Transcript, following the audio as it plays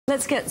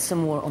Let's get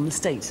some more on the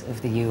state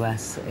of the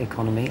US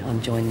economy.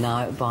 I'm joined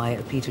now by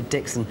Peter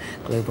Dixon,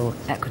 Global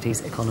Equities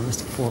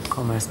Economist for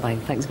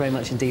Commerzbank. Thanks very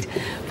much indeed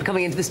for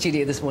coming into the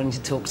studio this morning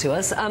to talk to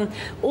us.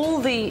 All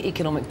the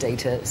economic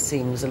data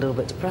seems a little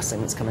bit depressing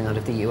that's coming out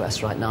of the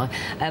US right now.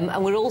 And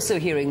we're also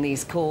hearing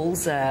these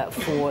calls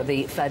for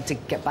the Fed to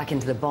get back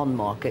into the bond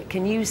market.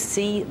 Can you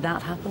see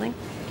that happening?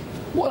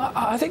 Well,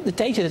 I think the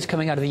data that's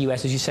coming out of the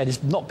US, as you said,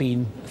 has not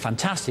been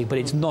fantastic, but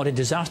it's not a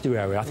disaster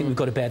area. I think we've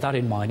got to bear that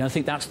in mind. And I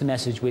think that's the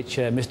message which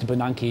Mr.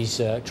 Bernanke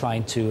is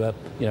trying to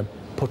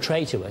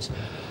portray to us.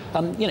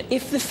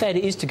 If the Fed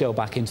is to go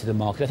back into the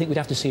market, I think we'd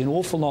have to see an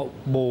awful lot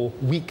more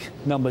weak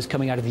numbers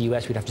coming out of the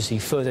US. We'd have to see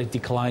further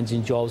declines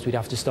in jobs. We'd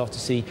have to start to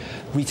see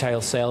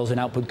retail sales and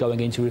output going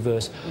into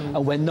reverse.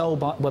 And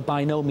we're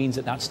by no means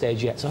at that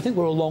stage yet. So I think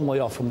we're a long way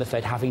off from the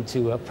Fed having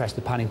to press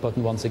the panic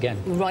button once again.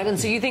 Right, and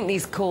so you think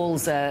these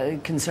calls,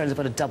 concerns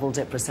about a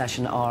double-dip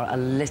recession, are a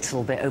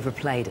little bit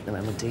overplayed at the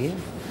moment, do you?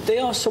 They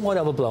are somewhat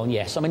overblown,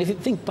 yes. I mean, if you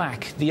think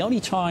back, the only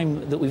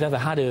time that we've ever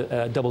had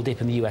a double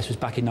dip in the US was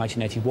back in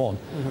 1981.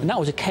 And that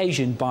was occasioned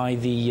by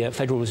the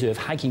Federal Reserve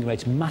hiking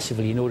rates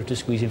massively in order to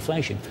squeeze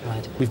inflation.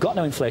 Right. We've got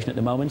no inflation at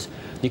the moment.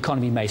 The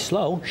economy may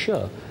slow,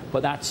 sure,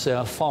 but that's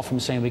far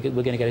from saying we're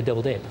going to get a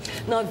double dip.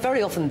 Now,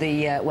 very often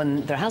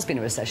when there has been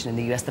a recession in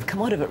the US, they've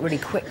come out of it really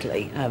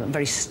quickly,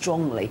 very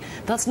strongly.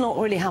 That's not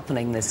really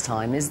happening this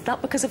time. Is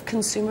that because of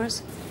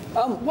consumers?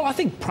 Well, I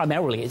think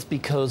primarily it's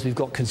because we've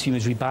got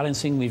consumers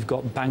rebalancing, we've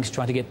got banks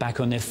trying to get back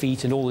on their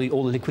feet, and all the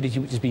liquidity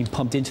which is being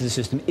pumped into the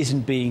system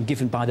isn't being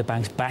given by the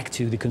banks back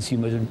to the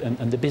consumers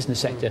and the business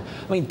sector.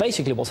 I mean,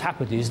 basically what's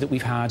happened is that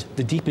we've had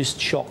the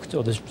deepest shock,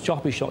 or the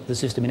sharpest shock to the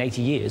system in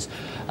 80 years,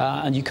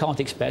 and you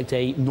can't expect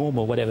a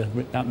normal, whatever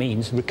that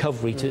means,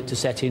 recovery to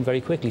set in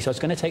very quickly. So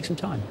it's going to take some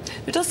time.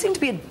 There does seem to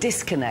be a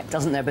disconnect,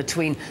 doesn't there,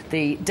 between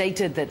the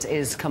data that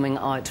is coming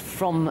out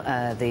from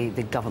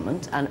the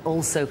government and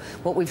also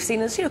what we've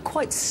seen as,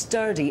 quite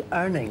sturdy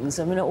earnings.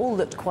 I mean, it all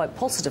looked quite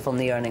positive on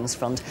the earnings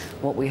front,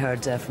 what we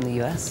heard from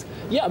the US.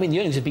 Yeah, I mean, the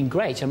earnings have been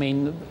great. I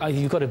mean,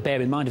 you've got to bear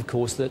in mind, of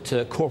course,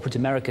 that corporate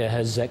America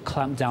has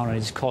clamped down on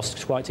its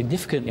costs quite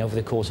significantly over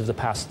the course of the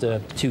past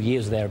 2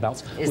 years or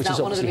thereabouts. Is that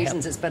one of the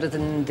reasons it's better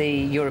than the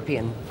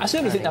European? I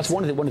certainly think that's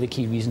one of the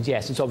key reasons,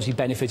 yes. It's obviously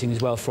benefiting as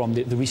well from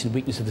the recent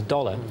weakness of the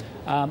dollar.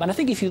 And I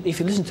think if you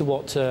listen to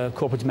what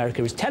corporate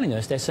America is telling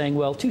us, they're saying,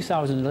 well,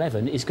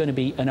 2011 is going to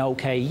be an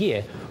OK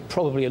year,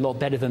 probably a lot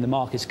better than the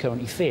market's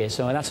currently fear.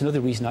 So that's another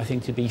reason, I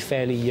think, to be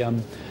fairly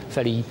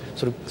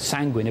sort of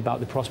sanguine about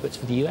the prospects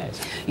for the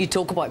US. You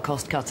talk about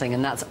cost cutting,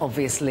 and that's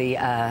obviously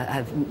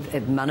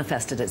it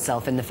manifested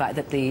itself in the fact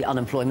that the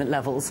unemployment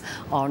levels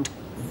aren't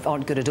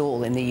good at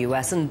all in the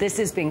US, and this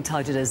is being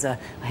touted as I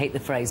hate the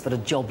phrase, but a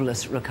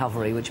jobless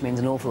recovery, which means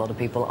an awful lot of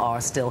people are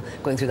still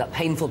going through that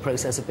painful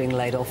process of being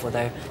laid off where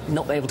they're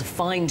not able to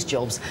find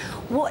jobs.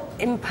 What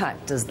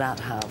impact does that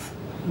have?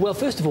 Well,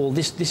 first of all,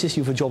 this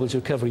issue for jobless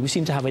recovery, we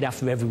seem to have it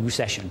after every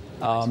recession.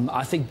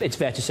 I think it's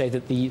fair to say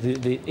that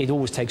it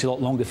always takes a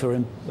lot longer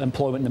for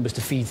employment numbers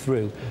to feed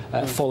through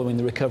following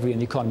the recovery in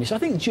the economy. So I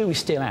think the jury's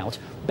still out.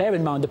 Bear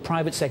in mind the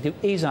private sector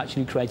is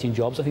actually creating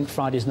jobs. I think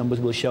Friday's numbers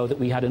will show that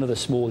we had another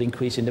small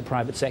increase in the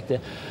private sector.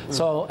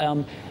 So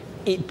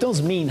it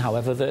does mean,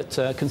 however,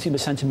 that consumer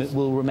sentiment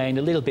will remain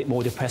a little bit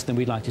more depressed than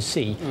we'd like to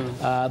see.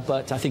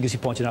 But I think, as you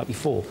pointed out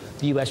before,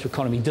 the US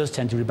economy does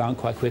tend to rebound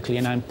quite quickly,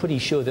 and I'm pretty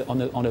sure that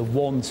on a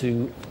 1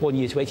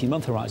 year to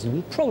 18-month horizon,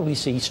 we'll probably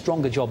see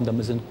stronger job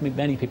numbers than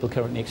many people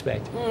currently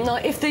expect. Now,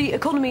 if the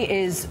economy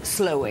is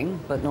slowing,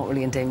 but not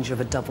really in danger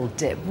of a double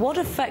dip, what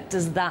effect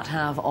does that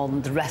have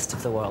on the rest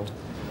of the world?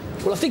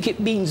 Well, I think it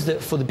means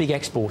that for the big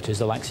exporters,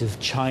 the likes of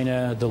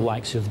China, the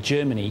likes of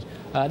Germany,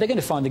 they're going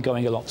to find it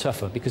going a lot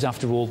tougher because,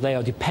 after all, they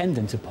are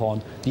dependent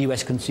upon the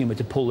US consumer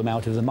to pull them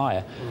out of the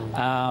mire.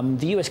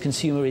 The US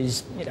consumer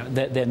is,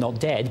 they're not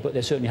dead, but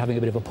they're certainly having a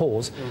bit of a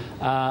pause.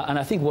 And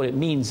I think what it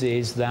means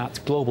is that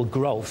global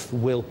growth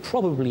will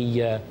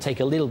probably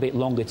take a little bit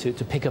longer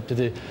to pick up to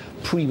the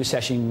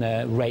pre-recession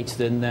rate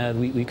than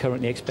we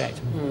currently expect.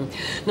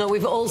 Now,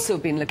 we've also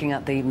been looking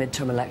at the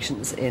midterm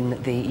elections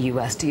in the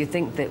US. Do you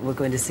think that we're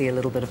going to see a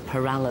little bit of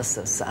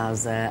paralysis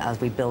as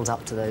we build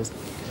up to those?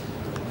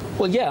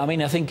 Well, yeah, I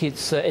mean, I think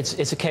it's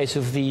a case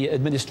of the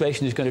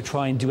administration is going to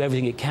try and do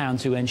everything it can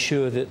to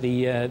ensure that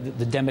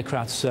the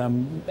Democrats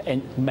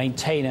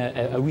maintain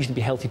a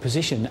reasonably healthy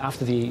position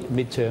after the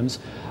midterms.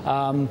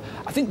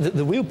 I think that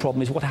the real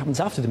problem is what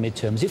happens after the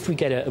midterms. If we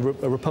get a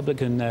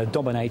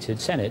Republican-dominated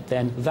Senate,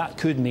 then that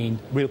could mean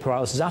real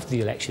paralysis after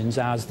the elections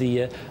as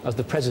the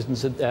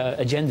president's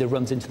agenda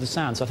runs into the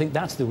sand. So I think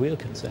that's the real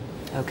concern.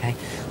 OK.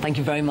 Thank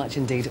you very much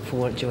indeed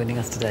for joining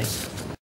us today.